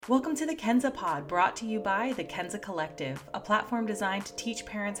Welcome to the Kenza Pod, brought to you by the Kenza Collective, a platform designed to teach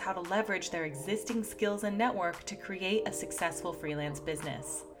parents how to leverage their existing skills and network to create a successful freelance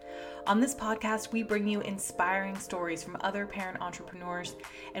business. On this podcast, we bring you inspiring stories from other parent entrepreneurs,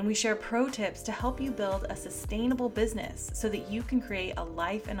 and we share pro tips to help you build a sustainable business so that you can create a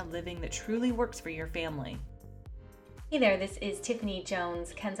life and a living that truly works for your family. Hey there, this is Tiffany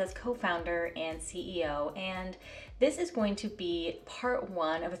Jones, Kenza's co-founder and CEO, and this is going to be part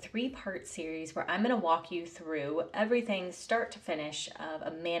one of a three-part series where I'm going to walk you through everything start to finish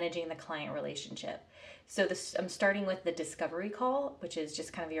of managing the client relationship. So I'm starting with the discovery call, which is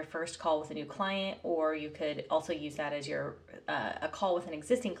just kind of your first call with a new client, or you could also use that as your a call with an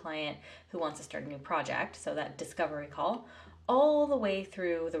existing client who wants to start a new project, so that discovery call, all the way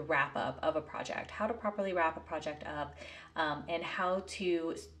through the wrap up of a project, how to properly wrap a project up, and how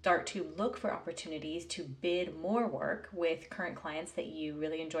to start to look for opportunities to bid more work with current clients that you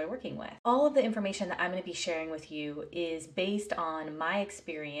really enjoy working with. All of the information that I'm going to be sharing with you is based on my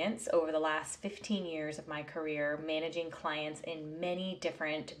experience over the last 15 years of my career managing clients in many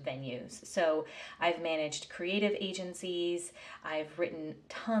different venues. So I've managed creative agencies, I've written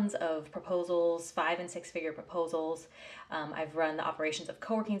tons of proposals, 5 and 6 figure proposals. I've run the operations of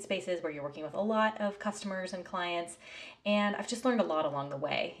co-working spaces where you're working with a lot of customers and clients, and I've just learned a lot along the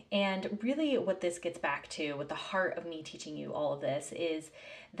way. And really what this gets back to, with the heart of me teaching you all of this, is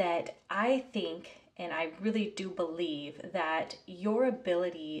that I think, and I really do believe, that your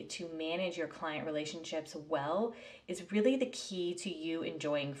ability to manage your client relationships well is really the key to you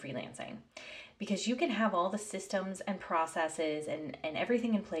enjoying freelancing. Because you can have all the systems and processes and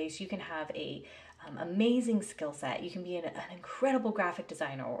everything in place. You can have a amazing skill set. You can be an incredible graphic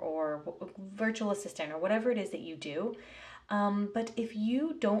designer or virtual assistant or whatever it is that you do. But if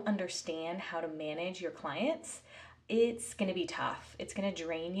you don't understand how to manage your clients, it's going to be tough. It's going to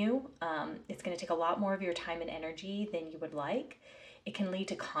drain you. It's going to take a lot more of your time and energy than you would like. It can lead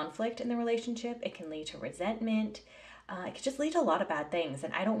to conflict in the relationship. It can lead to resentment. It could just lead to a lot of bad things,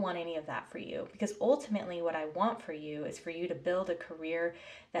 and I don't want any of that for you, because ultimately what I want for you is for you to build a career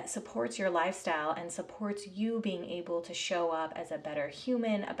that supports your lifestyle and supports you being able to show up as a better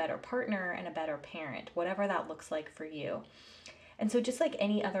human, a better partner, and a better parent, whatever that looks like for you. And so just like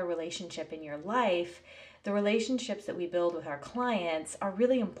any other relationship in your life, the relationships that we build with our clients are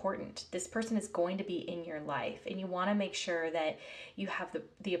really important. This person is going to be in your life, and you want to make sure that you have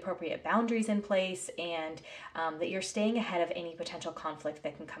the appropriate boundaries in place, and that you're staying ahead of any potential conflict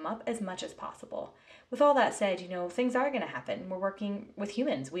that can come up as much as possible. With all that said, things are going to happen. We're working with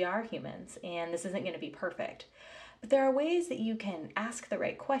humans. We are humans, and this isn't going to be perfect. But there are ways that you can ask the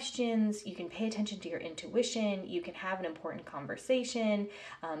right questions, you can pay attention to your intuition, you can have an important conversation,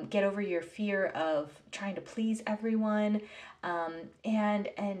 get over your fear of trying to please everyone,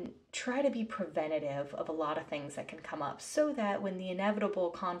 and try to be preventative of a lot of things that can come up, so that when the inevitable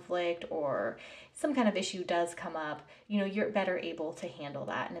conflict or some kind of issue does come up, you're better able to handle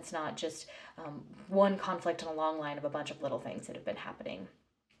that, and it's not just one conflict in a long line of a bunch of little things that have been happening.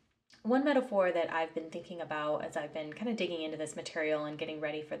 One metaphor that I've been thinking about as I've been kind of digging into this material and getting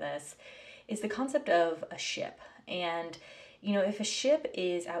ready for this is the concept of a ship. And, if a ship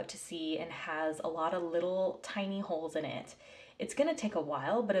is out to sea and has a lot of little tiny holes in it, it's going to take a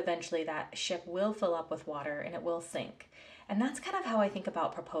while, but eventually that ship will fill up with water and it will sink. And that's kind of how I think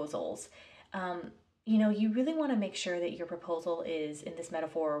about proposals. You really want to make sure that your proposal is, in this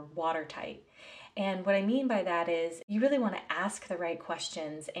metaphor, watertight. And what I mean by that is you really want to ask the right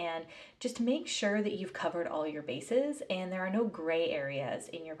questions and just make sure that you've covered all your bases and there are no gray areas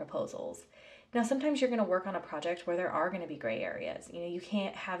in your proposals. Now, sometimes you're going to work on a project where there are going to be gray areas. You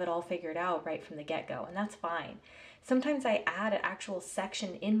can't have it all figured out right from the get-go, and that's fine. Sometimes I add an actual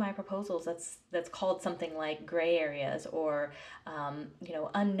section in my proposals that's called something like gray areas or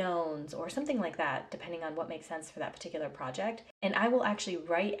unknowns or something like that, depending on what makes sense for that particular project. And I will actually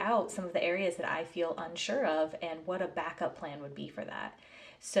write out some of the areas that I feel unsure of and what a backup plan would be for that.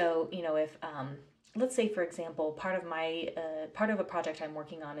 So, if let's say, for example, part of a project I'm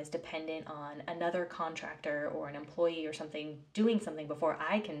working on is dependent on another contractor or an employee or something doing something before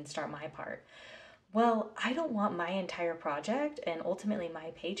I can start my part. Well, I don't want my entire project and ultimately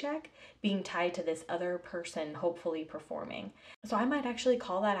my paycheck being tied to this other person hopefully performing. So I might actually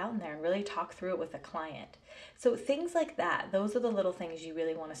call that out in there and really talk through it with the client. So things like that, those are the little things you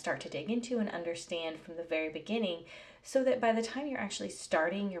really want to start to dig into and understand from the very beginning, so that by the time you're actually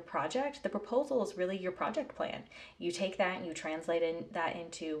starting your project, the proposal is really your project plan. You take that and you translate that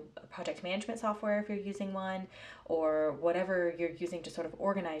into project management software if you're using one, or whatever you're using to sort of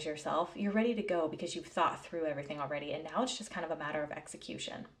organize yourself. You're ready to go because you've thought through everything already, and now it's just kind of a matter of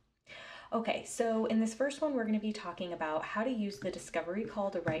execution. Okay, so in this first one, we're going to be talking about how to use the discovery call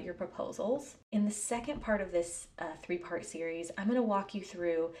to write your proposals. In the second part of this three-part series, I'm going to walk you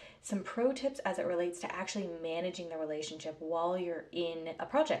through some pro tips as it relates to actually managing the relationship while you're in a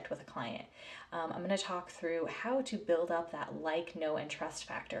project with a client. I'm going to talk through how to build up that like, know, and trust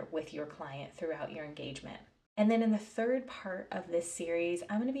factor with your client throughout your engagement. And then in the third part of this series,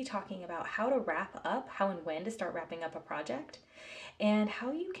 I'm going to be talking about how to wrap up, how and when to start wrapping up a project, and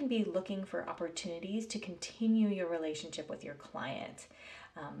how you can be looking for opportunities to continue your relationship with your client.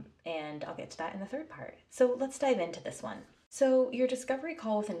 And I'll get to that in the third part. So let's dive into this one. So your discovery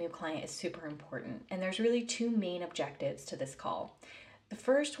call with a new client is super important, and there's really two main objectives to this call. The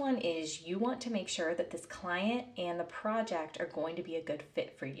first one is you want to make sure that this client and the project are going to be a good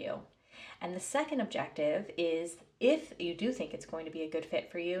fit for you. And the second objective is if you do think it's going to be a good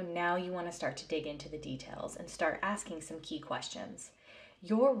fit for you, now you want to start to dig into the details and start asking some key questions.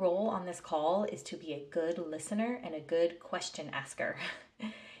 Your role on this call is to be a good listener and a good question asker.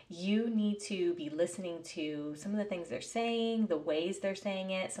 You need to be listening to some of the things they're saying, the ways they're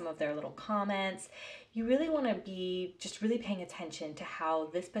saying it, some of their little comments. You really want to be just really paying attention to how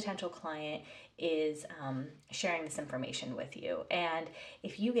this potential client is sharing this information with you. And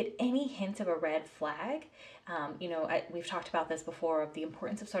if you get any hint of a red flag, we've talked about this before, of the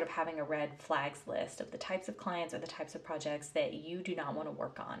importance of sort of having a red flags list of the types of clients or the types of projects that you do not want to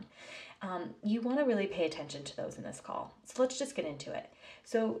work on. You want to really pay attention to those in this call. So let's just get into it.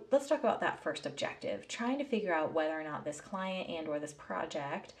 So let's talk about that first objective, trying to figure out whether or not this client and or this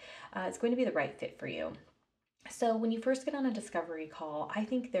project is going to be the right fit for you. So when you first get on a discovery call, I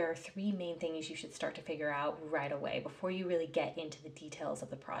think there are three main things you should start to figure out right away before you really get into the details of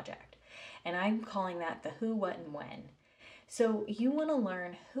the project. And I'm calling that the who, what, and when. So you want to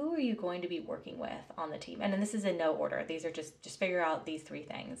learn who are you going to be working with on the team. And then this is in no order. These are just figure out these three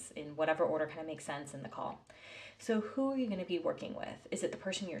things in whatever order kind of makes sense in the call. So who are you going to be working with? Is it the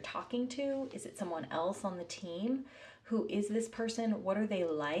person you're talking to? Is it someone else on the team? Who is this person? What are they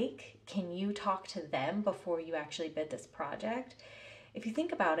like? Can you talk to them before you actually bid this project? If you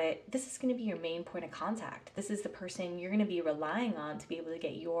think about it, this is going to be your main point of contact. This is the person you're going to be relying on to be able to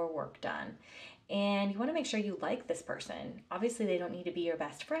get your work done. And you want to make sure you like this person. Obviously, they don't need to be your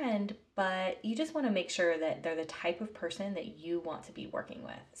best friend, but you just want to make sure that they're the type of person that you want to be working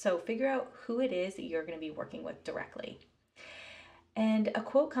with. So figure out who it is that you're going to be working with directly. And a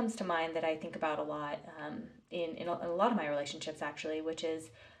quote comes to mind that I think about a lot in a lot of my relationships, actually, which is,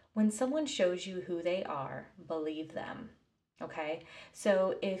 when someone shows you who they are, believe them. Okay?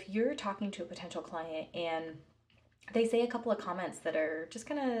 So if you're talking to a potential client and they say a couple of comments that are just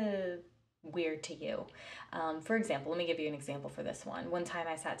kind of weird to you. For example, let me give you an example for this one. One time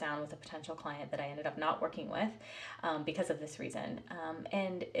I sat down with a potential client that I ended up not working with because of this reason.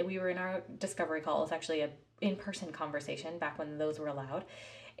 And we were in our discovery call. It was actually a in-person conversation back when those were allowed.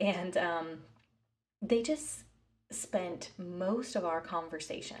 And they just spent most of our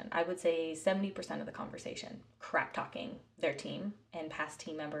conversation, I would say 70% of the conversation, crap talking their team and past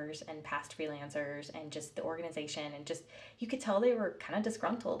team members and past freelancers and just the organization. And just, you could tell they were kind of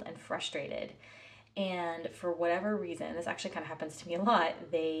disgruntled and frustrated. And for whatever reason, this actually kind of happens to me a lot,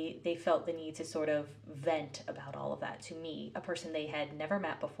 they felt the need to sort of vent about all of that to me, a person they had never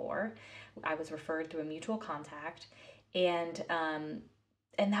met before. I was referred through a mutual contact, and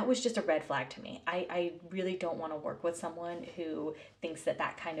that was just a red flag to me. I really don't want to work with someone who thinks that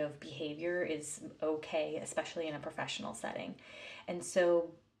that kind of behavior is okay, especially in a professional setting. And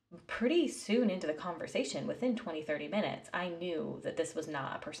so pretty soon into the conversation, within 20-30 minutes, I knew that this was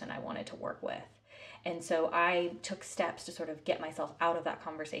not a person I wanted to work with. And so I took steps to sort of get myself out of that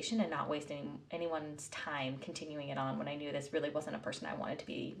conversation and not waste anyone's time continuing it on when I knew this really wasn't a person I wanted to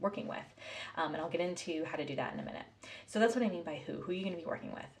be working with. And I'll get into how to do that in a minute. So that's what I mean by who. Who are you going to be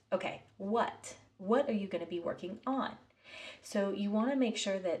working with? Okay, what? What are you going to be working on? So you want to make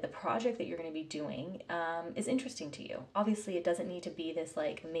sure that the project that you're going to be doing is interesting to you. Obviously, it doesn't need to be this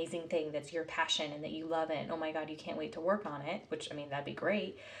like amazing thing that's your passion and that you love it. And, oh my God, you can't wait to work on it, which, I mean, that'd be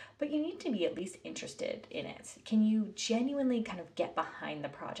great. But you need to be at least interested in it. Can you genuinely kind of get behind the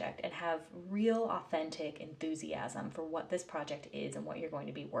project and have real, authentic enthusiasm for what this project is and what you're going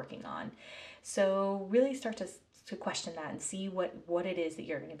to be working on? So really start to question that and see what it is that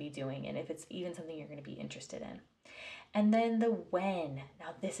you're going to be doing and if it's even something you're going to be interested in. And then the when.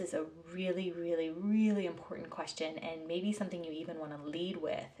 Now, this is a really, really, really important question, and maybe something you even want to lead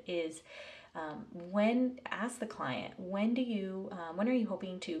with is ask the client, when are you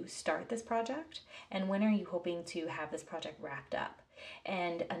hoping to start this project? And when are you hoping to have this project wrapped up?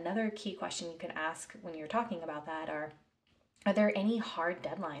 And another key question you can ask when you're talking about that are there any hard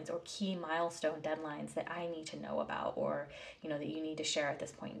deadlines or key milestone deadlines that I need to know about, or that you need to share at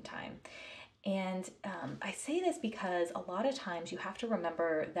this point in time? And I say this because a lot of times you have to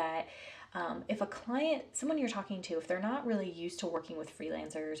remember that if a client, someone you're talking to, if they're not really used to working with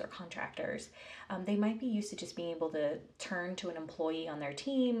freelancers or contractors, they might be used to just being able to turn to an employee on their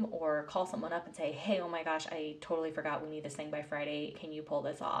team or call someone up and say, hey, oh my gosh, I totally forgot we need this thing by Friday. Can you pull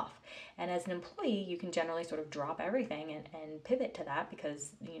this off? And as an employee, you can generally sort of drop everything and pivot to that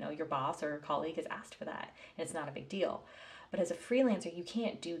because your boss or colleague has asked for that, and it's not a big deal. But as a freelancer, you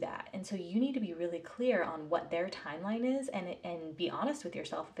can't do that. And so you need to be really clear on what their timeline is and be honest with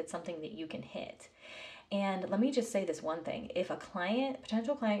yourself if it's something that you can hit. And let me just say this one thing. If a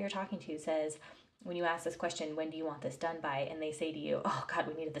potential client you're talking to says, when you ask this question, when do you want this done by? And they say to you, oh God,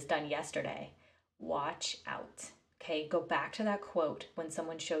 we needed this done yesterday. Watch out. Okay, go back to that quote. When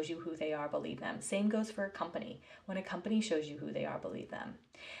someone shows you who they are, believe them. Same goes for a company. When a company shows you who they are, believe them.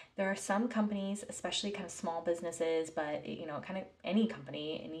 There are some companies, especially kind of small businesses, but kind of any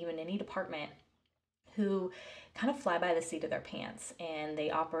company and even any department, who kind of fly by the seat of their pants, and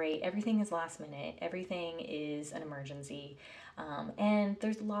they operate, everything is last minute, everything is an emergency, and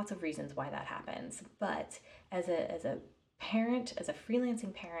there's lots of reasons why that happens. But as a parent, as a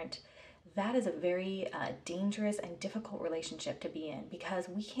freelancing parent, that is a very dangerous and difficult relationship to be in, because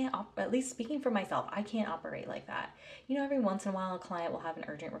we can't, at least speaking for myself, I can't operate like that. Every once in a while a client will have an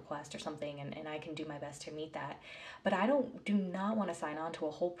urgent request or something, and I can do my best to meet that. But I do not want to sign on to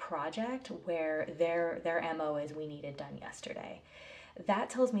a whole project where their MO is we need it done yesterday. That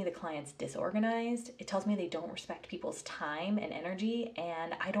tells me the client's disorganized. It tells me they don't respect people's time and energy,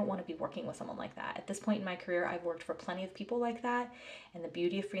 and I don't want to be working with someone like that. At this point in my career, I've worked for plenty of people like that, and the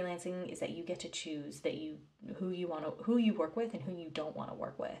beauty of freelancing is that you get to choose who you work with and who you don't want to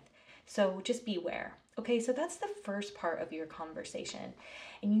work with. So just beware. Okay, so that's the first part of your conversation.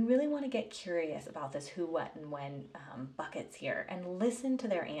 And you really want to get curious about this who, what, and when buckets here, and listen to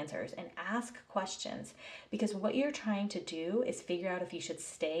their answers and ask questions, because what you're trying to do is figure out if you should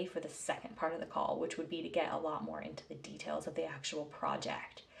stay for the second part of the call, which would be to get a lot more into the details of the actual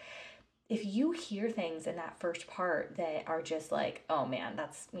project. If you hear things in that first part that are just like, oh man,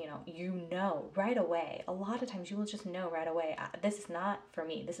 that's, right away, a lot of times you will just know right away, this is not for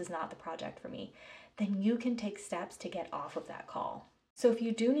me, this is not the project for me, then you can take steps to get off of that call. So if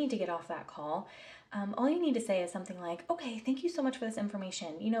you do need to get off that call, all you need to say is something like, okay, thank you so much for this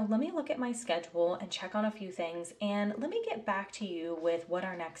information. Let me look at my schedule and check on a few things, and let me get back to you with what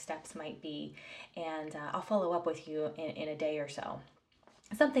our next steps might be, and I'll follow up with you in a day or so.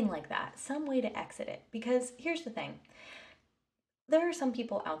 Something like that, some way to exit it. Because here's the thing. There are some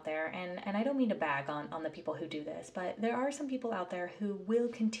people out there, and I don't mean to bag on the people who do this, but there are some people out there who will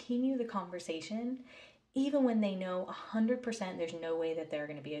continue the conversation even when they know 100% there's no way that they're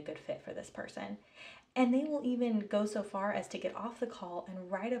going to be a good fit for this person. And they will even go so far as to get off the call and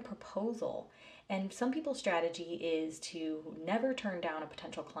write a proposal. And some people's strategy is to never turn down a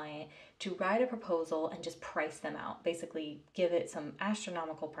potential client, to write a proposal and just price them out. Basically, give it some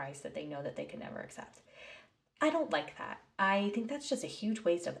astronomical price that they know that they could never accept. I don't like that. I think that's just a huge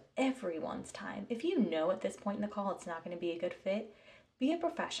waste of everyone's time. If you know at this point in the call it's not going to be a good fit, be a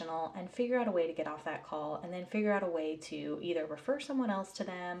professional and figure out a way to get off that call, and then figure out a way to either refer someone else to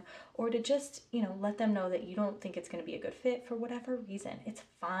them or to just, let them know that you don't think it's going to be a good fit for whatever reason. It's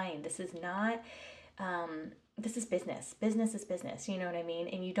fine. This is not, this is business. Business is business. You know what I mean?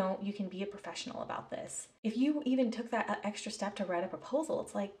 And you can be a professional about this. If you even took that extra step to write a proposal,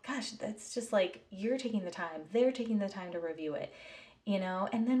 it's like, gosh, that's just like, you're taking the time, they're taking the time to review it.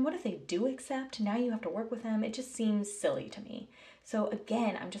 And then what if they do accept? Now you have to work with them. It just seems silly to me. So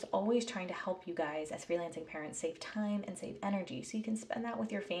again, I'm just always trying to help you guys as freelancing parents save time and save energy so you can spend that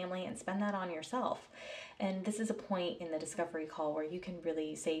with your family and spend that on yourself. And this is a point in the discovery call where you can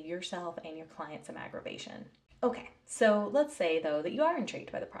really save yourself and your client some aggravation. Okay, so let's say though that you are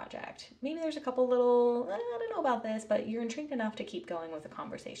intrigued by the project. Maybe there's a couple little, I don't know about this, but you're intrigued enough to keep going with the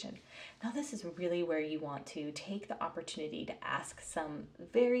conversation. Now this is really where you want to take the opportunity to ask some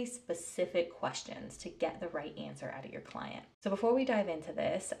very specific questions to get the right answer out of your client. So before we dive into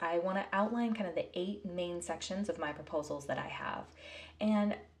this, I want to outline kind of the 8 main sections of my proposals that I have.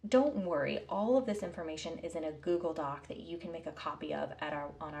 And don't worry, all of this information is in a Google Doc that you can make a copy of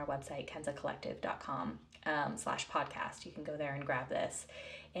on our website, kenzacollective.com slash podcast. You can go there and grab this.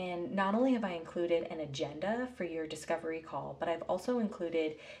 And not only have I included an agenda for your discovery call, but I've also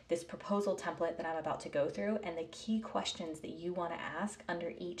included this proposal template that I'm about to go through and the key questions that you want to ask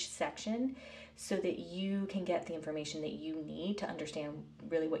under each section so that you can get the information that you need to understand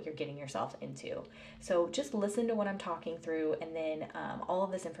really what you're getting yourself into. So just listen to what I'm talking through, and then all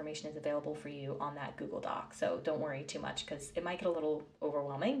of this information is available for you on that Google Doc. So don't worry too much because it might get a little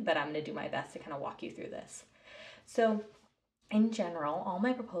overwhelming, but I'm going to do my best to kind of walk you through this. So in general, all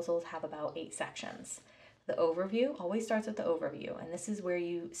my proposals have about 8 sections. The overview always starts with the overview, and this is where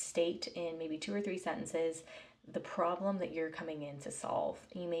you state in maybe 2 or 3 sentences the problem that you're coming in to solve.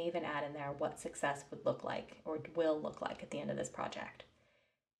 You may even add in there what success would look like or will look like at the end of this project.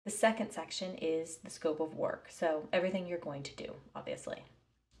 The second section is the scope of work, so everything you're going to do, obviously.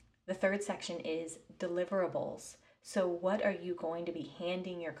 The third section is deliverables. So what are you going to be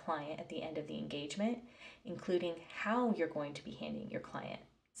handing your client at the end of the engagement, including how you're going to be handing your client.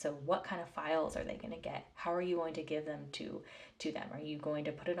 So what kind of files are they going to get? How are you going to give them to them? Are you going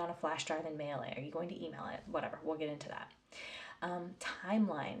to put it on a flash drive and mail it? Are you going to email it? Whatever, we'll get into that.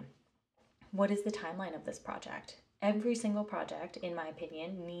 Timeline. What is the timeline of this project? Every single project, in my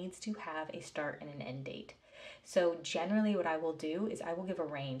opinion, needs to have a start and an end date. So generally what I will do is I will give a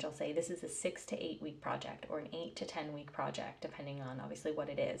range. I'll say this is a 6 to 8 week project or an 8 to 10 week project, depending on obviously what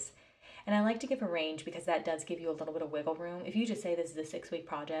it is. And I like to give a range because that does give you a little bit of wiggle room. If you just say this is a 6 week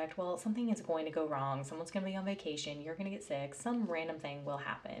project, well, something is going to go wrong. Someone's going to be on vacation. You're going to get sick. Some random thing will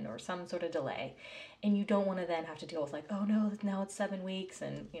happen or some sort of delay. And you don't want to then have to deal with like, oh no, now it's 7 weeks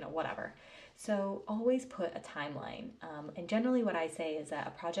and whatever. So always put a timeline. And generally what I say is that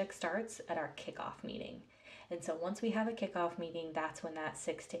a project starts at our kickoff meeting. And so once we have a kickoff meeting, that's when that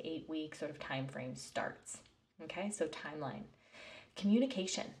 6 to 8 week sort of time frame starts. Okay, so timeline.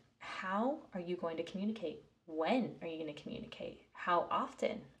 Communication. How are you going to communicate? When are you going to communicate? How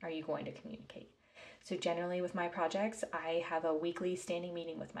often are you going to communicate? So generally with my projects, I have a weekly standing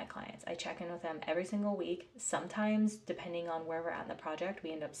meeting with my clients. I check in with them every single week. Sometimes, depending on where we're at in the project,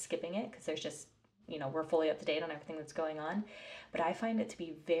 we end up skipping it because there's just, we're fully up to date on everything that's going on. But I find it to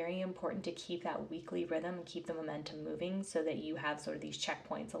be very important to keep that weekly rhythm and keep the momentum moving so that you have sort of these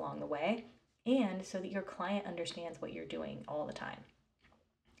checkpoints along the way and so that your client understands what you're doing all the time.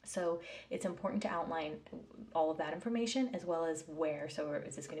 So it's important to outline all of that information as well as where. So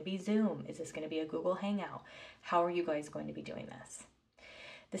is this going to be Zoom? Is this going to be a Google Hangout? How are you guys going to be doing this?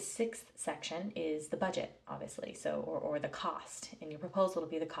 The 6th section is the budget, obviously, so or the cost. In your proposal will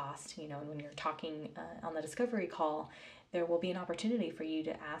be the cost. And when you're talking on the discovery call, there will be an opportunity for you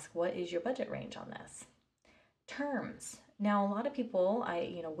to ask, what is your budget range on this? Terms. Now, a lot of people,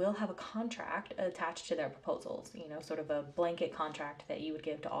 will have a contract attached to their proposals, sort of a blanket contract that you would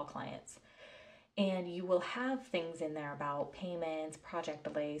give to all clients. And you will have things in there about payments, project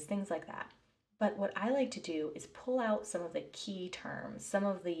delays, things like that. But what I like to do is pull out some of the key terms, some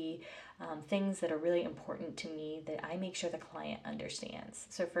of the things that are really important to me that I make sure the client understands.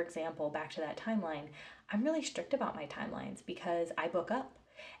 So for example, back to that timeline, I'm really strict about my timelines because I book up.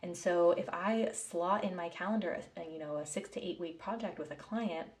 And so if I slot in my calendar, a 6 to 8 week project with a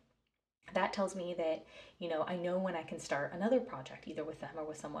client, that tells me that, I know when I can start another project, either with them or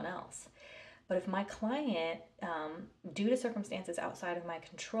with someone else. But if my client, due to circumstances outside of my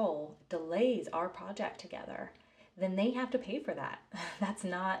control, delays our project together, then they have to pay for that. That's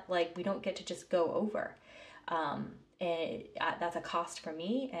not like we don't get to just go over. And that's a cost for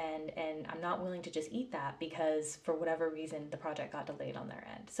me, and I'm not willing to just eat that because for whatever reason the project got delayed on their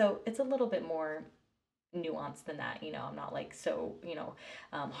end. So it's a little bit more nuanced than that. I'm not like so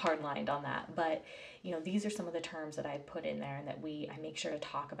hard-lined on that, but these are some of the terms that I put in there and that I make sure to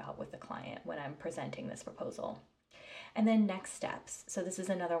talk about with the client when I'm presenting this proposal. And then next steps. So this is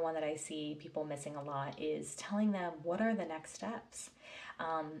another one that I see people missing a lot, is telling them what are the next steps.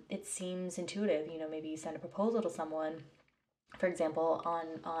 It seems intuitive, maybe you send a proposal to someone. For example,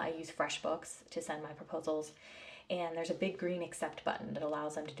 I use FreshBooks to send my proposals, and there's a big green accept button that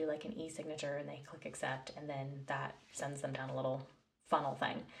allows them to do like an e-signature, and they click accept, and then that sends them down a little funnel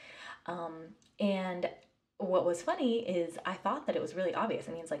thing. And what was funny is I thought that it was really obvious.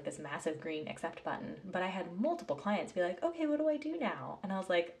 I mean, it's like this massive green accept button, but I had multiple clients be like, okay, what do I do now? And I was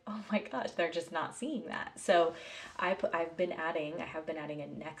like, oh my gosh, they're just not seeing that. So I have been adding a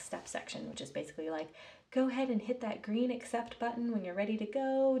next step section, which is basically like, go ahead and hit that green accept button when you're ready to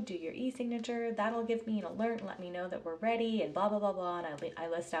go, do your e-signature. That'll give me an alert and let me know that we're ready and blah, blah, blah, blah. And I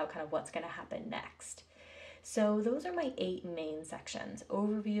list out kind of what's going to happen next. So those are my 8 main sections: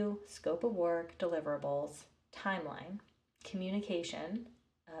 overview, scope of work, deliverables, timeline, communication,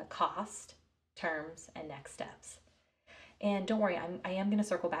 cost, terms, and next steps. And don't worry, I am going to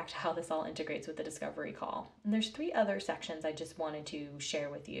circle back to how this all integrates with the discovery call. And there's 3 other sections I just wanted to share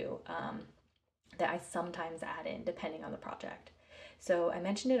with you that I sometimes add in depending on the project. So I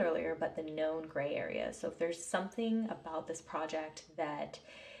mentioned it earlier, but the known gray areas. So if there's something about this project that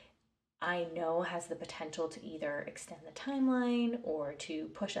I know has the potential to either extend the timeline or to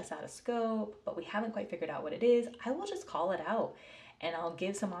push us out of scope, but we haven't quite figured out what it is, I will just call it out and I'll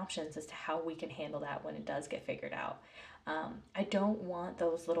give some options as to how we can handle that when it does get figured out. I don't want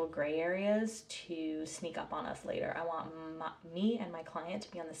those little gray areas to sneak up on us later. I want me and my client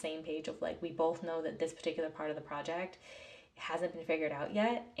to be on the same page of like, we both know that this particular part of the project hasn't been figured out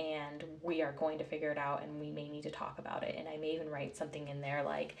yet and we are going to figure it out and we may need to talk about it. And I may even write something in there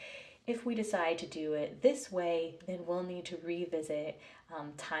like, if we decide to do it this way, then we'll need to revisit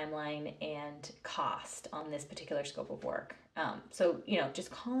timeline and cost on this particular scope of work. So,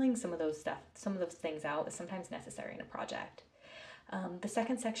 just calling some of those things out is sometimes necessary in a project. The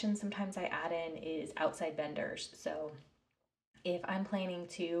second section sometimes I add in is outside vendors. So if I'm planning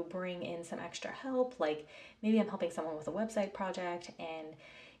to bring in some extra help, like maybe I'm helping someone with a website project and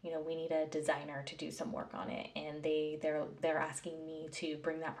we need a designer to do some work on it and they're asking me to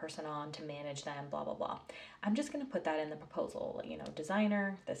bring that person on to manage them, blah blah blah. I'm just going to put that in the proposal,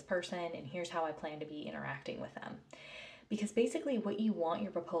 designer, this person, and here's how I plan to be interacting with them. Because basically what you want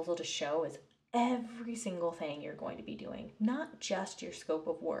your proposal to show is every single thing you're going to be doing, not just your scope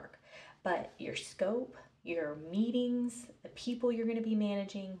of work, but your scope, your meetings, the people you're going to be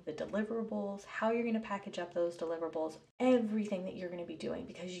managing, the deliverables, how you're going to package up those deliverables, everything that you're going to be doing,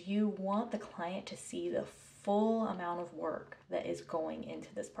 because you want the client to see the full amount of work that is going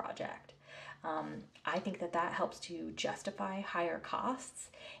into this project. I think that helps to justify higher costs,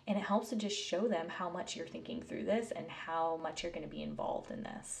 and it helps to just show them how much you're thinking through this and how much you're going to be involved in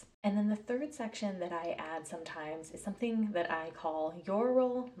this. And then the third section that I add sometimes is something that I call your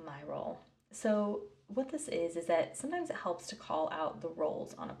role, my role. So what this is that sometimes it helps to call out the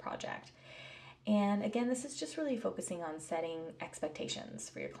roles on a project. And again, this is just really focusing on setting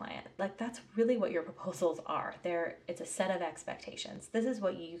expectations for your client. Like that's really what your proposals are. It's a set of expectations. This is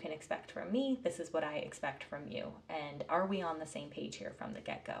what you can expect from me. This is what I expect from you. And are we on the same page here from the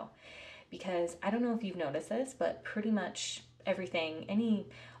get-go? Because I don't know if you've noticed this, but pretty much everything,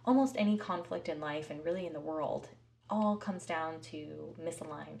 almost any conflict in life and really in the world, all comes down to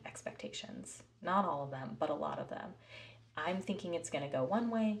misaligned expectations. Not all of them, but a lot of them. I'm thinking it's going to go one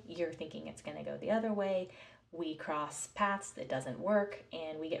way, you're thinking it's going to go the other way. We cross paths, it doesn't work,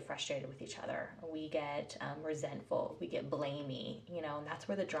 and we get frustrated with each other. We get resentful, we get blamey, and that's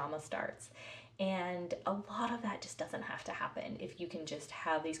where the drama starts. And a lot of that just doesn't have to happen if you can just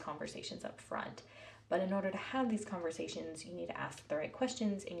have these conversations up front. But in order to have these conversations, you need to ask the right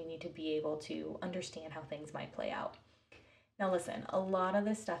questions and you need to be able to understand how things might play out. Now, listen, a lot of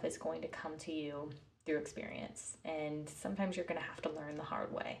this stuff is going to come to you through experience, and sometimes you're going to have to learn the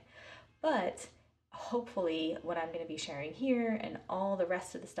hard way. But hopefully what I'm going to be sharing here and all the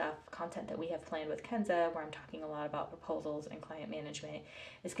rest of the content that we have planned with Kenza, where I'm talking a lot about proposals and client management,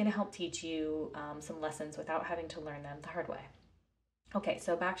 is going to help teach you some lessons without having to learn them the hard way. Okay,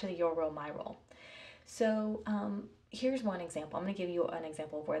 so back to the your role, my role. So here's one example. I'm going to give you an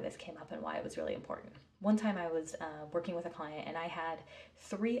example of where this came up and why it was really important. One time I was working with a client and I had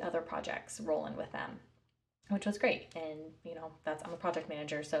 3 other projects rolling with them, which was great. And, I'm a project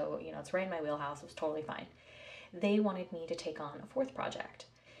manager, so, it's right in my wheelhouse. It was totally fine. They wanted me to take on a 4th project.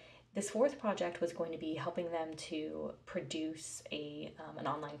 This 4th project was going to be helping them to produce an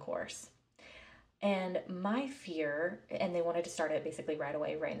online course. And my fear, and they wanted to start it basically right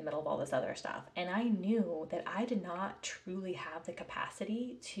away, right in the middle of all this other stuff. And I knew that I did not truly have the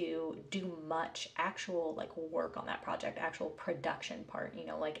capacity to do much actual work on that project, actual production part,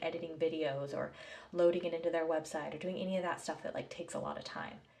 like editing videos or loading it into their website or doing any of that stuff that takes a lot of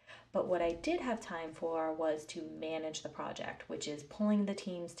time. But what I did have time for was to manage the project, which is pulling the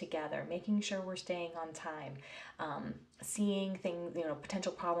teams together, making sure we're staying on time, seeing things,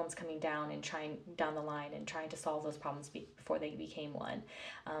 potential problems coming down and trying down the line and trying to solve those problems before they became one.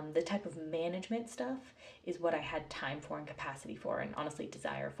 The type of management stuff is what I had time for and capacity for and honestly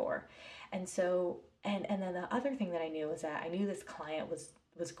desire for. And so, and then the other thing that I knew is that I knew this client was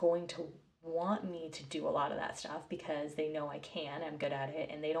going to want me to do a lot of that stuff because they know I can, I'm good at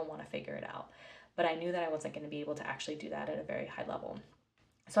it, and they don't want to figure it out. But I knew that I wasn't going to be able to actually do that at a very high level.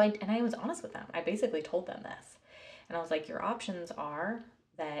 So I was honest with them. I basically told them this. And I was like, your options are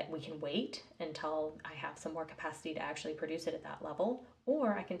that we can wait until I have some more capacity to actually produce it at that level,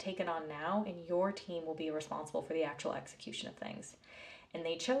 or I can take it on now and your team will be responsible for the actual execution of things. And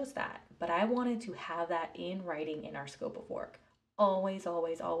they chose that, but I wanted to have that in writing in our scope of work. Always,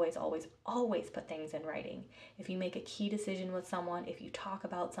 always, always, always, always put things in writing. If you make a key decision with someone, if you talk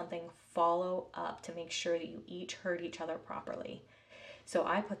about something, follow up to make sure that you each heard each other properly. So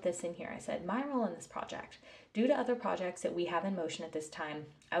I put this in here. I said, my role in this project. Due to other projects that we have in motion at this time,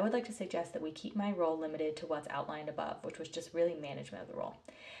 I would like to suggest that we keep my role limited to what's outlined above, which was just really management of the role.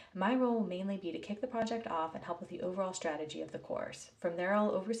 My role will mainly be to kick the project off and help with the overall strategy of the course. From there,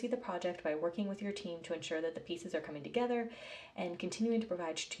 I'll oversee the project by working with your team to ensure that the pieces are coming together and continuing to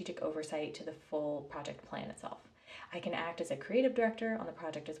provide strategic oversight to the full project plan itself. I can act as a creative director on the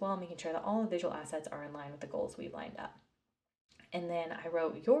project as well, making sure that all the visual assets are in line with the goals we've lined up. And then I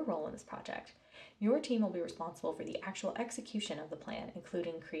wrote your role in this project. Your team will be responsible for the actual execution of the plan,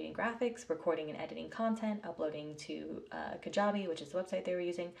 including creating graphics, recording and editing content, uploading to Kajabi, which is the website they were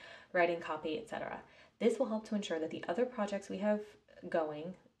using, writing copy, etc. This will help to ensure that the other projects we have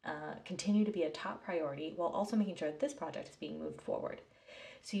going continue to be a top priority, while also making sure that this project is being moved forward.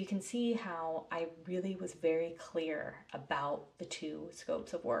 So you can see how I really was very clear about the two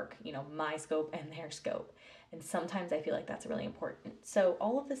scopes of work, my scope and their scope. And sometimes I feel like that's really important. So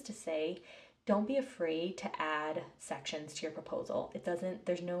all of this to say, don't be afraid to add sections to your proposal.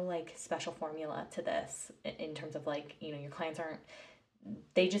 There's no special formula to this in terms of your clients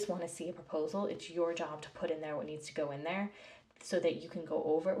they just want to see a proposal. It's your job to put in there what needs to go in there so that you can go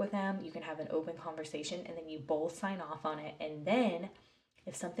over it with them. You can have an open conversation and then you both sign off on it. And then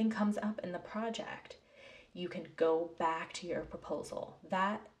if something comes up in the project, you can go back to your proposal.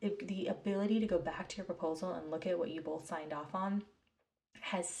 The ability to go back to your proposal and look at what you both signed off on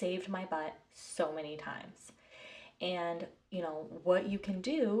has saved my butt so many times. And what you can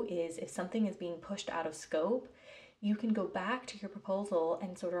do is, if something is being pushed out of scope, you can go back to your proposal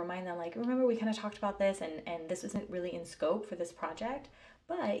and sort of remind them, remember we kind of talked about this and this isn't really in scope for this project,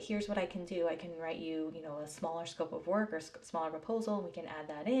 but here's what I can do. I can write you, a smaller scope of work or smaller proposal, and we can add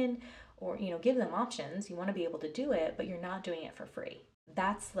that in, or, give them options. You want to be able to do it, but you're not doing it for free.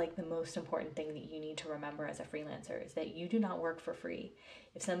 That's the most important thing that you need to remember as a freelancer, is that you do not work for free.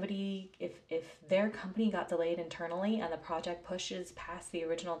 If their company got delayed internally and the project pushes past the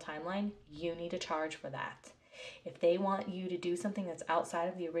original timeline, you need to charge for that. If they want you to do something that's outside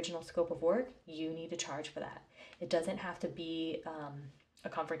of the original scope of work, you need to charge for that. It doesn't have to be a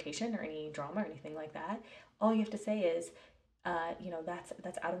confrontation or any drama or anything like that. All you have to say is,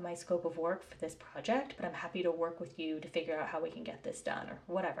 that's out of my scope of work for this project, but I'm happy to work with you to figure out how we can get this done, or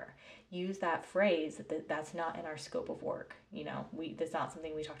whatever. Use that phrase that's not in our scope of work. That's not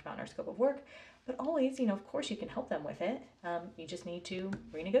something we talked about in our scope of work, but always, of course you can help them with it. You just need to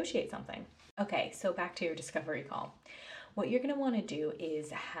renegotiate something. Okay, so back to your discovery call. What you're going to want to do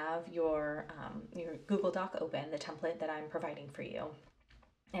is have your Google Doc open, the template that I'm providing for you,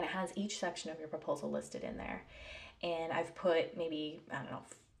 and it has each section of your proposal listed in there. And I've put maybe,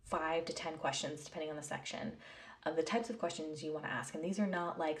 5 to 10 questions, depending on the section, of the types of questions you want to ask. And these are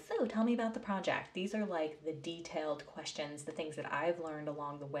not so tell me about the project. These are the detailed questions, the things that I've learned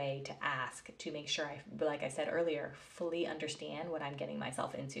along the way to ask to make sure I, like I said earlier, fully understand what I'm getting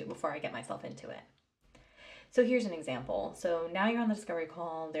myself into before I get myself into it. So here's an example. So now you're on the discovery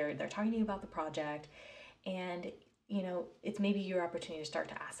call, they're talking to you about the project, and it's maybe your opportunity to start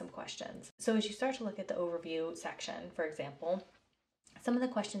to ask some questions. So as you start to look at the overview section, for example, some of the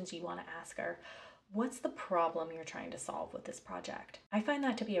questions you want to ask are, what's the problem you're trying to solve with this project? I find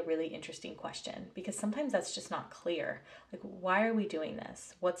that to be a really interesting question, because sometimes that's just not clear. Why are we doing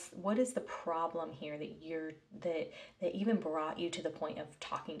this? What is the problem here that even brought you to the point of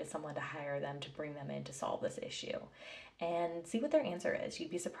talking to someone to hire them to bring them in to solve this issue? And see what their answer is.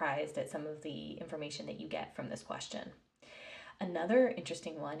 You'd be surprised at some of the information that you get from this question. Another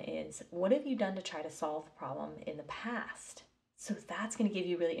interesting one is, what have you done to try to solve the problem in the past? So that's going to give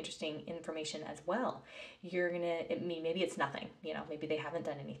you really interesting information as well. Maybe it's nothing, maybe they haven't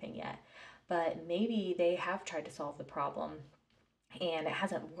done anything yet, but maybe they have tried to solve the problem and it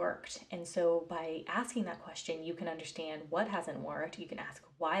hasn't worked. And so by asking that question, you can understand what hasn't worked. You can ask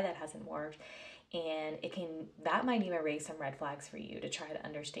why that hasn't worked. And that might even raise some red flags for you to try to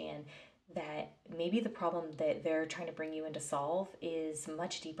understand that maybe the problem that they're trying to bring you in to solve is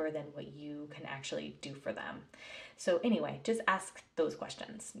much deeper than what you can actually do for them. So anyway, just ask those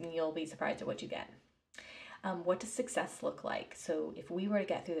questions and you'll be surprised at what you get. What does success look like? So if we were to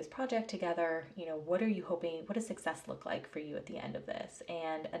get through this project together, what are you hoping, what does success look like for you at the end of this?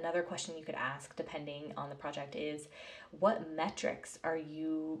 And another question you could ask depending on the project is, what metrics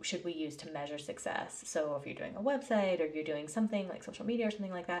should we use to measure success? So if you're doing a website or you're doing something like social media or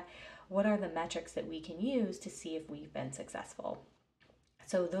something like that, what are the metrics that we can use to see if we've been successful?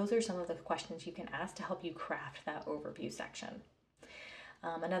 So those are some of the questions you can ask to help you craft that overview section.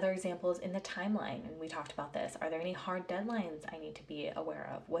 Another example is in the timeline, and we talked about this. Are there any hard deadlines I need to be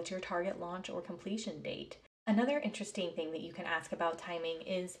aware of? What's your target launch or completion date? Another interesting thing that you can ask about timing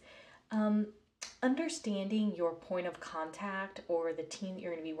is understanding your point of contact or the team that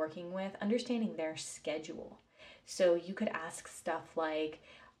you're going to be working with, understanding their schedule. So you could ask stuff like,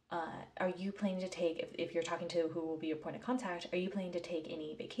 are you planning to take, if you're talking to who will be your point of contact, are you planning to take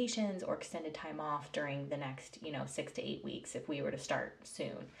any vacations or extended time off during the next, 6 to 8 weeks if we were to start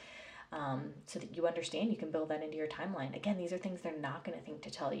soon? So that you understand, you can build that into your timeline. Again, these are things they're not going to think to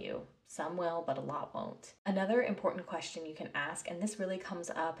tell you. Some will, but a lot won't. Another important question you can ask, and this really comes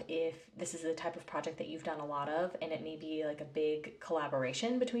up if this is the type of project that you've done a lot of, and it may be like a big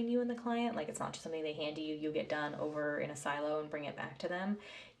collaboration between you and the client. Like it's not just something they hand to you, you get done over in a silo and bring it back to them.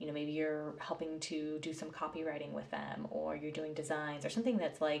 Maybe you're helping to do some copywriting with them, or you're doing designs or something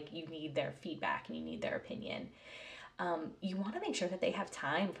that's like you need their feedback and you need their opinion. You want to make sure that they have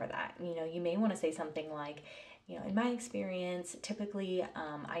time for that. You may want to say something like, in my experience, typically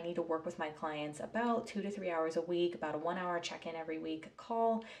I need to work with my clients about 2 to 3 hours a week, about a 1 hour check-in every week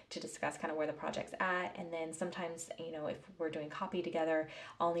call to discuss kind of where the project's at. And then sometimes, if we're doing copy together,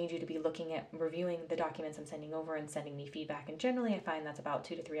 I'll need you to be reviewing the documents I'm sending over and sending me feedback. And generally I find that's about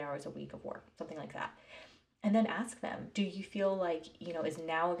 2 to 3 hours a week of work, something like that. And then ask them, do you feel like, is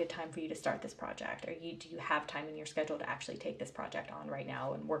now a good time for you to start this project? Or do you have time in your schedule to actually take this project on right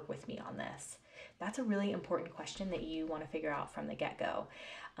now and work with me on this? That's a really important question that you want to figure out from the get-go.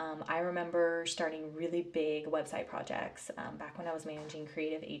 I remember starting really big website projects back when I was managing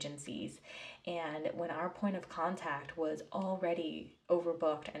creative agencies. And when our point of contact was already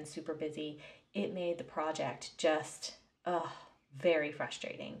overbooked and super busy, it made the project just very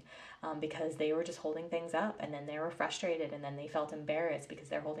frustrating. Because they were just holding things up, and then they were frustrated, and then they felt embarrassed because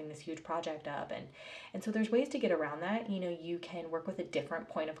they're holding this huge project up. And so there's ways to get around that. You can work with a different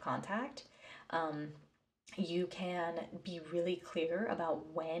point of contact. You can be really clear about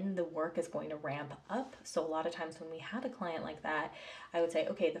when the work is going to ramp up. So a lot of times when we had a client like that, I would say,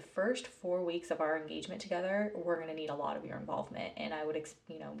 okay, the first 4 weeks of our engagement together, we're going to need a lot of your involvement. And I would,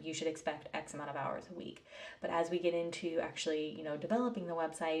 you should expect X amount of hours a week. But as we get into actually, developing the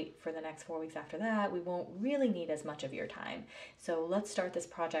website for the next 4 weeks after that, we won't really need as much of your time. So let's start this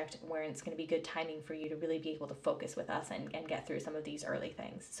project where it's going to be good timing for you to really be able to focus with us and get through some of these early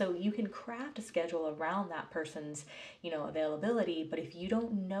things. So you can craft a schedule around that person's, availability. But if you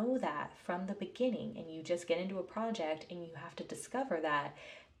don't know that from the beginning and you just get into a project and you have to discover that,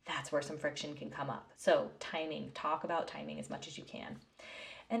 that's where some friction can come up. So talk about timing as much as you can.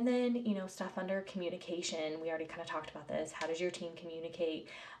 And then, stuff under communication, we already kind of talked about this. How does your team communicate?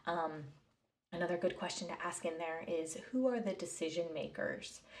 Another good question to ask in there is, who are the decision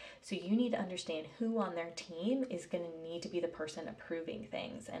makers? So you need to understand who on their team is going to need to be the person approving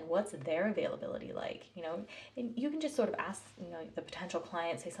things and what's their availability like, and you can just sort of ask, the potential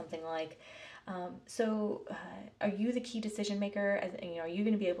client, say something like, are you the key decision maker? Are you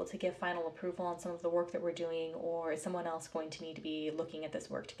going to be able to give final approval on some of the work that we're doing, or is someone else going to need to be looking at this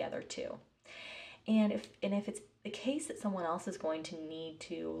work together too? And if it's the case that someone else is going to need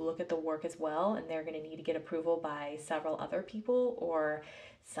to look at the work as well, and they're going to need to get approval by several other people, or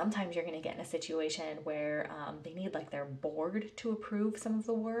sometimes you're going to get in a situation where they need like their board to approve some of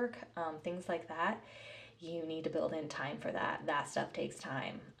the work, things like that. You need to build in time for that. That stuff takes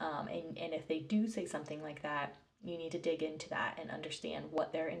time. And if they do say something like that, you need to dig into that and understand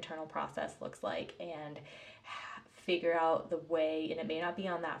what their internal process looks like and figure out the way, and it may not be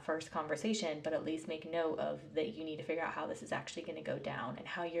on that first conversation, but at least make note of that you need to figure out how this is actually going to go down and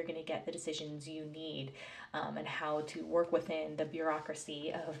how you're going to get the decisions you need, and how to work within the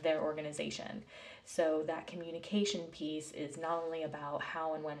bureaucracy of their organization. So that communication piece is not only about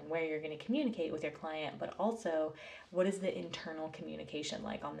how and when and where you're going to communicate with your client, but also what is the internal communication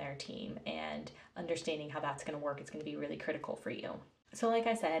like on their team, and understanding how that's going to work is going to be really critical for you. So like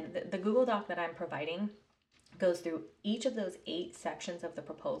I said, the Google Doc that I'm providing goes through each of those 8 sections of the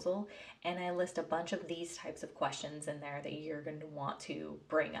proposal, and I list a bunch of these types of questions in there that you're going to want to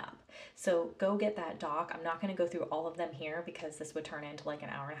bring up. So go get that doc. I'm not going to go through all of them here because this would turn into like an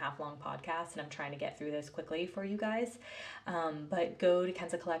hour and a half long podcast, and I'm trying to get through this quickly for you guys. But go to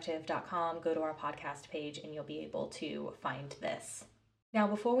kenzacollective.com, go to our podcast page, and you'll be able to find this. Now,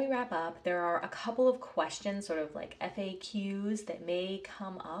 before we wrap up, there are a couple of questions, sort of like FAQs, that may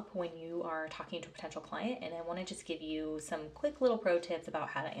come up when you are talking to a potential client, and I want to just give you some quick little pro tips about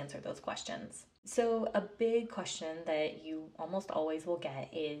how to answer those questions. So a big question that you almost always will get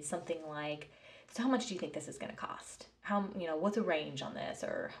is something like, so how much do you think this is going to cost? What's a range on this?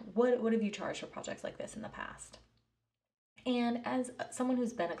 Or what have you charged for projects like this in the past? And as someone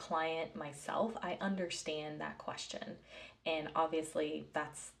who's been a client myself, I understand that question. And obviously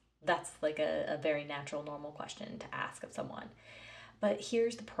that's like a very natural, normal question to ask of someone. But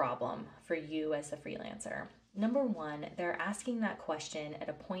here's the problem for you as a freelancer. Number one, they're asking that question at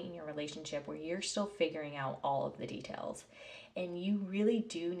a point in your relationship where you're still figuring out all of the details. And you really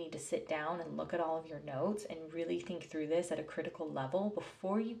do need to sit down and look at all of your notes and really think through this at a critical level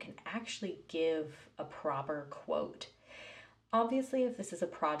before you can actually give a proper quote. Obviously, if this is a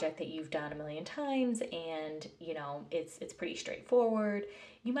project that you've done a million times and, it's pretty straightforward,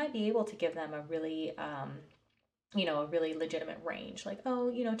 you might be able to give them a really, a really legitimate range. Like,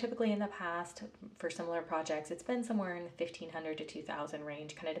 typically in the past for similar projects, it's been somewhere in the 1,500 to 2,000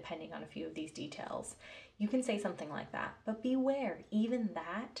 range, kind of depending on a few of these details. You can say something like that, but beware, even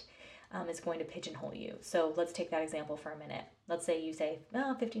that is going to pigeonhole you. So let's take that example for a minute. Let's say you say,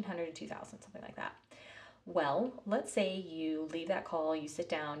 1,500 to 2,000, something like that. Well, let's say you leave that call, you sit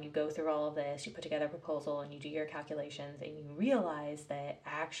down, you go through all of this, you put together a proposal and you do your calculations and you realize that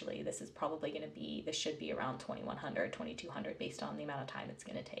actually this should be around 2,100, 2,200 based on the amount of time it's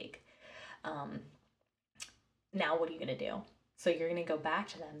going to take. Now what are you going to do? So you're going to go back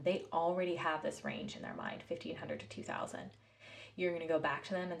to them. They already have this range in their mind, 1,500 to 2,000. You're going to go back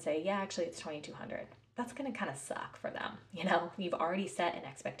to them and say, yeah, actually it's 2,200. That's going to kind of suck for them. You've already set an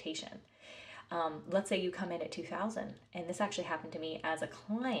expectation. Let's say you come in at 2,000, and this actually happened to me as a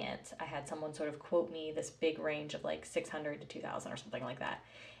client. I had someone sort of quote me this big range of like 600 to 2,000 or something like that.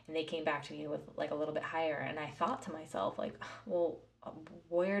 And they came back to me with like a little bit higher. And I thought to myself, like, well,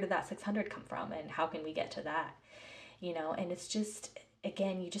 where did that 600 come from? And how can we get to that? And it's just,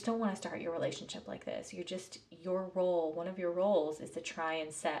 again, you just don't want to start your relationship like this. One of your roles is to try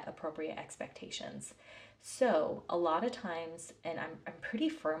and set appropriate expectations. So a lot of times, and I'm pretty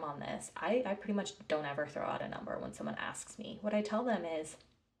firm on this, I pretty much don't ever throw out a number when someone asks me. What I tell them is,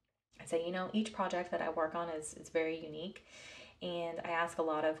 I say, each project that I work on is very unique. And I ask a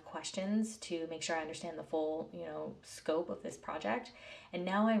lot of questions to make sure I understand the full, scope of this project. And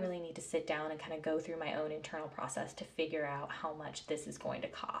now I really need to sit down and kind of go through my own internal process to figure out how much this is going to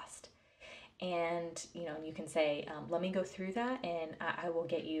cost. And, you can say, let me go through that and I will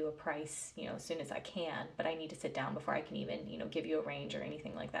get you a price, as soon as I can, but I need to sit down before I can even, give you a range or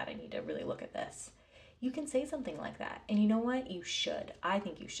anything like that. I need to really look at this. You can say something like that. And you know what? You should. I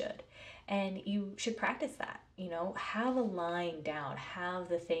think you should. And you should practice that, have a line down, have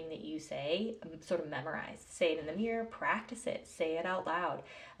the thing that you say sort of memorized. Say it in the mirror, practice it, say it out loud,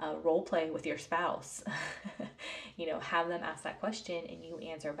 role play with your spouse, have them ask that question and you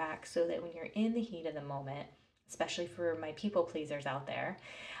answer back so that when you're in the heat of the moment, especially for my people pleasers out there,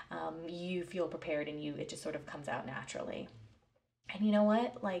 you feel prepared and it just sort of comes out naturally. And you know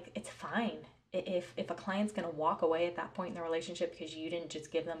what? Like, it's fine. If a client's going to walk away at that point in the relationship because you didn't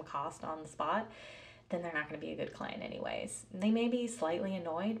just give them a cost on the spot, then they're not going to be a good client anyways. They may be slightly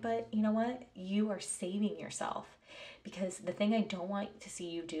annoyed, but you know what? You are saving yourself, because the thing I don't want to see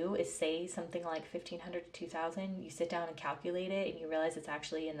you do is say something like 1,500 to 2,000. You sit down and calculate it and you realize it's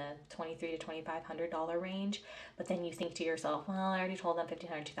actually in the $2,300 to $2,500 range. But then you think to yourself, well, I already told them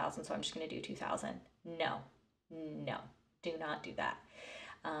 1,500 to 2,000, so I'm just going to do 2,000. No, do not do that.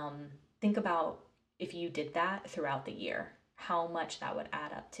 Think about if you did that throughout the year, how much that would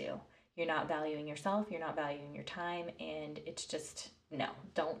add up to. You're not valuing yourself, you're not valuing your time, and it's just, no,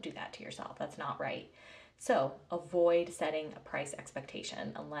 don't do that to yourself. That's not right. So avoid setting a price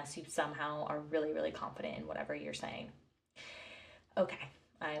expectation unless you somehow are really, really confident in whatever you're saying. Okay,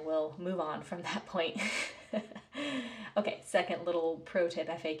 I will move on from that point. Okay, second little pro tip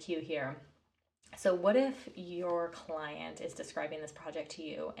FAQ here. So what if your client is describing this project to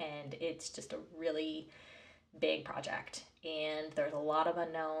you and it's just a really big project and there's a lot of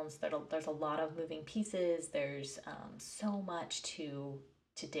unknowns, there's a lot of moving pieces, there's so much to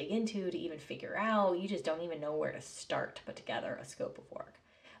dig into, to even figure out, you just don't even know where to start to put together a scope of work.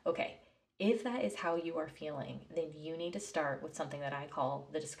 Okay, If that is how you are feeling, then you need to start with something that I call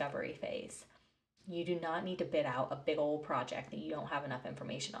the discovery phase. You do not need to bid out a big old project that you don't have enough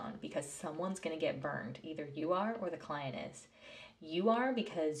information on, because someone's going to get burned. Either you are or the client is. You are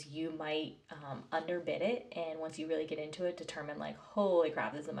because you might underbid it, and once you really get into it, determine like, holy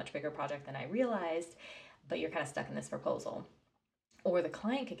crap, this is a much bigger project than I realized, but you're kind of stuck in this proposal. Or the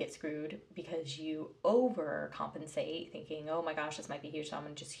client could get screwed because you overcompensate, thinking, oh my gosh, this might be huge, so I'm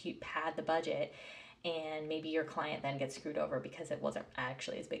going to just pad the budget. And maybe your client then gets screwed over because it wasn't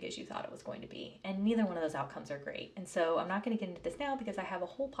actually as big as you thought it was going to be. And neither one of those outcomes are great. And so I'm not going to get into this now because I have a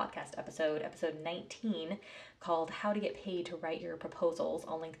whole podcast episode 19, called How to Get Paid to Write Your Proposals.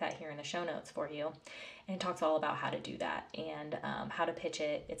 I'll link that here in the show notes for you. And it talks all about how to do that and how to pitch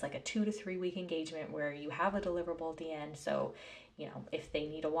it. It's like a 2 to 3 week engagement where you have a deliverable at the end. So if they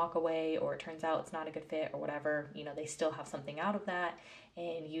need to walk away or it turns out it's not a good fit or whatever, they still have something out of that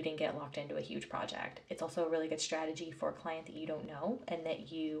and you didn't get locked into a huge project. It's also a really good strategy for a client that you don't know and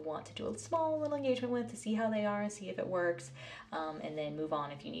that you want to do a small little engagement with to see how they are and see if it works, and then move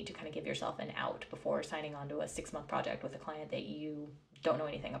on if you need to kind of give yourself an out before signing on to a 6-month project with a client that you don't know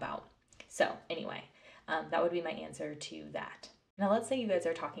anything about. So anyway, that would be my answer to that. Now let's say you guys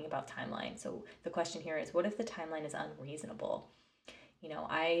are talking about timeline. So the question here is, what if the timeline is unreasonable?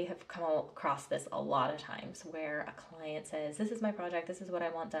 I have come across this a lot of times where a client says, this is my project, this is what I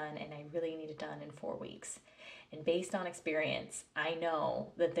want done, and I really need it done in 4 weeks. And based on experience, I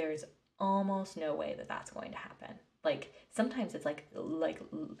know that there's almost no way that that's going to happen. Like sometimes it's like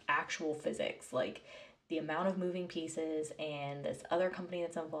actual physics, like the amount of moving pieces and this other company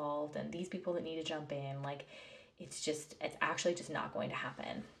that's involved and these people that need to jump in, like it's actually just not going to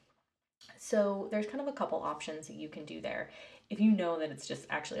happen. So there's kind of a couple options that you can do there. If you know that it's just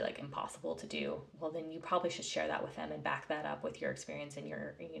actually like impossible to do, well, then you probably should share that with them and back that up with your experience and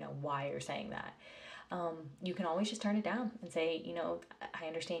your, why you're saying that. You can always just turn it down and say, I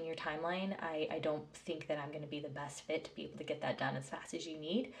understand your timeline. I don't think that I'm going to be the best fit to be able to get that done as fast as you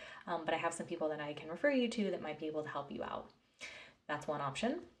need. But I have some people that I can refer you to that might be able to help you out. That's one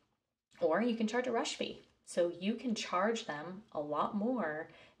option. Or you can charge a rush fee. So you can charge them a lot more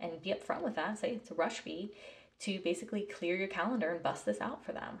and be upfront with that. Say it's a rush fee to basically clear your calendar and bust this out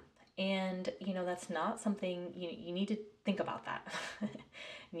for them. And, that's not something, you need to think about that.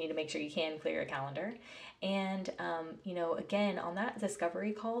 You need to make sure you can clear your calendar. And, again, on that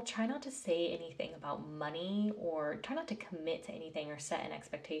discovery call, try not to say anything about money or try not to commit to anything or set an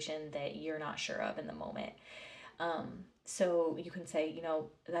expectation that you're not sure of in the moment. So you can say,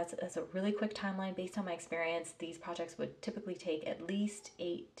 that's a really quick timeline. Based on my experience, these projects would typically take at least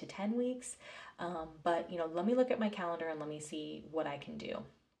 8 to 10 weeks. But, let me look at my calendar and let me see what I can do.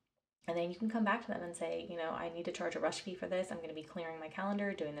 And then you can come back to them and say, I need to charge a rush fee for this. I'm going to be clearing my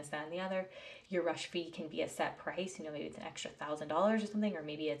calendar, doing this, that, and the other. Your rush fee can be a set price. Maybe it's an extra $1,000 or something, or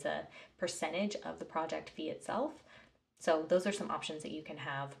maybe it's a percentage of the project fee itself. So those are some options that you can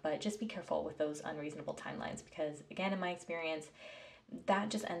have, but just be careful with those unreasonable timelines because, again, in my experience, that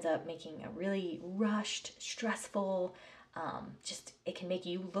just ends up making a really rushed, stressful, it can make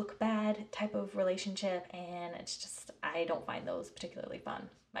you look bad type of relationship, and it's just, I don't find those particularly fun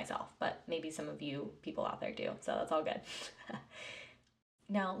myself, but maybe some of you people out there do, so that's all good.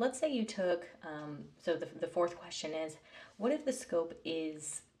 Now, let's say you took, so the fourth question is, what if the scope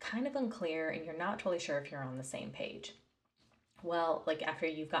is kind of unclear and you're not totally sure if you're on the same page? Well, like after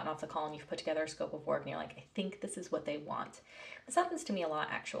you've gotten off the call and you've put together a scope of work and you're like, I think this is what they want. This happens to me a lot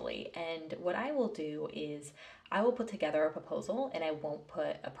actually. And what I will do is I will put together a proposal and I won't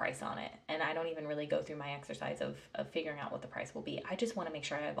put a price on it. And I don't even really go through my exercise of figuring out what the price will be. I just want to make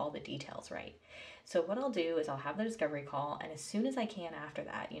sure I have all the details right. So what I'll do is I'll have the discovery call, and as soon as I can after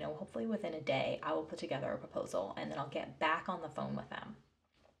that, hopefully within a day, I will put together a proposal and then I'll get back on the phone with them.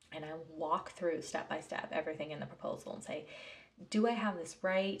 And I walk through step by step everything in the proposal and say, do I have this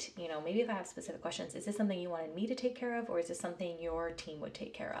right? Maybe if I have specific questions, is this something you wanted me to take care of, or is this something your team would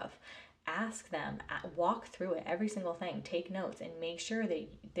take care of? Ask them, walk through it, every single thing, take notes, and make sure that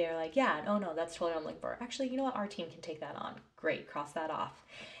they're like, yeah, oh no, that's totally what I'm looking for. Actually, you know what? Our team can take that on. Great, cross that off.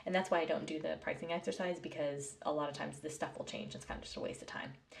 And that's why I don't do the pricing exercise, because a lot of times this stuff will change. It's kind of just a waste of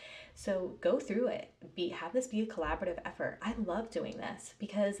time. So go through it. Have this be a collaborative effort. I love doing this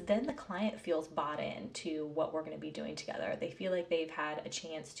because then the client feels bought in to what we're going to be doing together. They feel like they've had a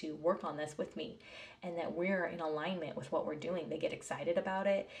chance to work on this with me and that we're in alignment with what we're doing. They get excited about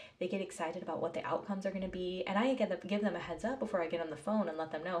it. They get excited about what the outcomes are going to be. And I give them a heads up before I get on the phone and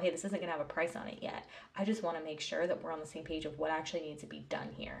let them know, hey, this isn't going to have a price on it yet. I just want to make sure that we're on the same page of what actually needs to be done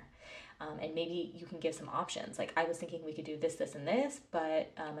here. And maybe you can give some options. Like, I was thinking we could do this, this, and this,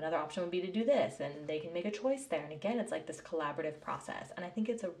 but another option would be to do this, and they can make a choice there. And again, it's like this collaborative process. And I think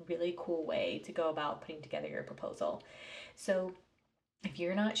it's a really cool way to go about putting together your proposal. So if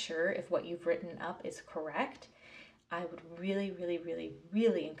you're not sure if what you've written up is correct, I would really, really, really,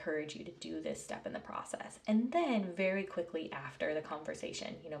 really encourage you to do this step in the process. And then very quickly after the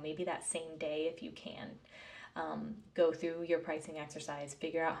conversation, maybe that same day if you can, go through your pricing exercise,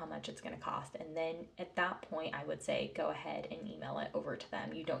 figure out how much it's going to cost. And then at that point, I would say go ahead and email it over to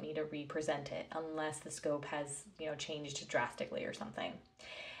them. You don't need to re-present it unless the scope has, changed drastically or something.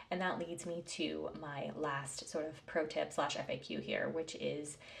 And that leads me to my last sort of pro tip / FAQ here, which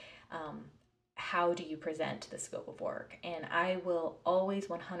is how do you present the scope of work? And I will always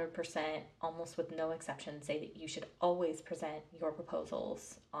 100%, almost with no exception, say that you should always present your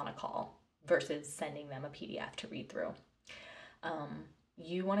proposals on a call versus sending them a PDF to read through.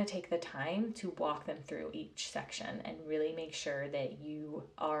 You want to take the time to walk them through each section and really make sure that you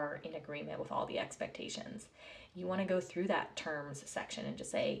are in agreement with all the expectations. You want to go through that terms section and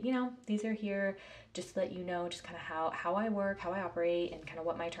just say, these are here just to let you know just kind of how I work, how I operate, and kind of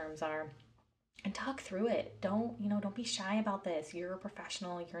what my terms are. And talk through it. Don't be shy about this. You're a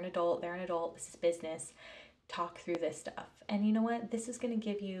professional, you're an adult, they're an adult, this is business. Talk through this stuff. And you know what? This is going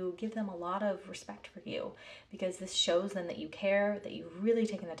to give them a lot of respect for you, because this shows them that you care, that you've really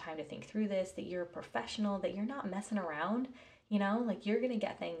taken the time to think through this, that you're a professional, that you're not messing around, like you're going to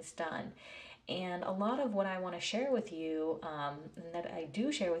get things done. And a lot of what I want to share with you, and that I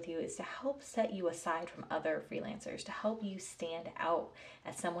do share with you, is to help set you aside from other freelancers, to help you stand out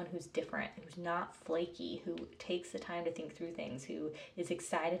as someone who's different, who's not flaky, who takes the time to think through things, who is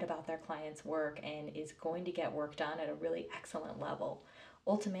excited about their client's work and is going to get work done at a really excellent level.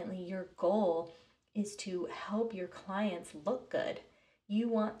 Ultimately, your goal is to help your clients look good. You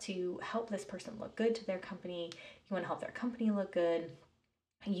want to help this person look good to their company. You want to help their company look good.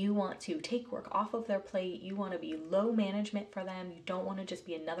 You want to take work off of their plate. You want to be low management for them. You don't want to just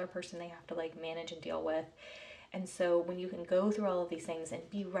be another person they have to manage and deal with. And so when you can go through all of these things and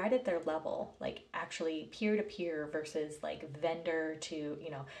be right at their level, like actually peer to peer versus vendor to,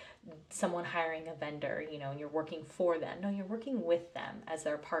 someone hiring a vendor, and you're working for them. No, you're working with them as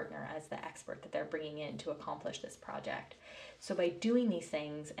their partner, as the expert that they're bringing in to accomplish this project. So by doing these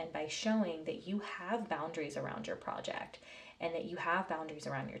things and by showing that you have boundaries around your project, and that you have boundaries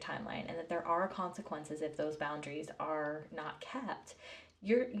around your timeline, and that there are consequences if those boundaries are not kept,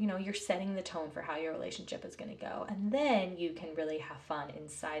 you're setting the tone for how your relationship is going to go. And then you can really have fun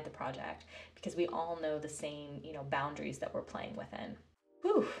inside the project, because we all know the same, boundaries that we're playing within.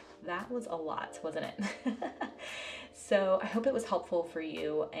 Whew, that was a lot, wasn't it? So I hope it was helpful for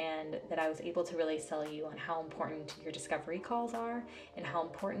you, and that I was able to really sell you on how important your discovery calls are and how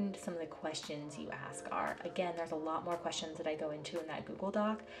important some of the questions you ask are. Again, there's a lot more questions that I go into in that Google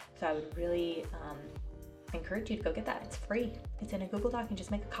Doc, so I would really encourage you to go get that. It's free. It's in a Google Doc. You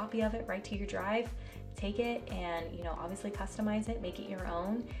just make a copy of it right to your drive, take it, and obviously customize it, make it your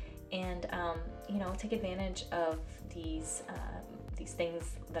own, and take advantage of these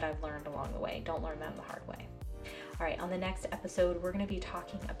things that I've learned along the way. Don't learn them the hard way. All right, on the next episode, we're going to be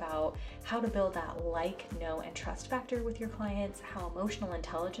talking about how to build that like, know, and trust factor with your clients, how emotional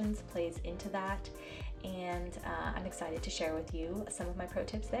intelligence plays into that, and I'm excited to share with you some of my pro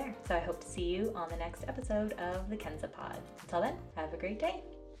tips there. So I hope to see you on the next episode of the Kenza Pod. Until then, have a great day.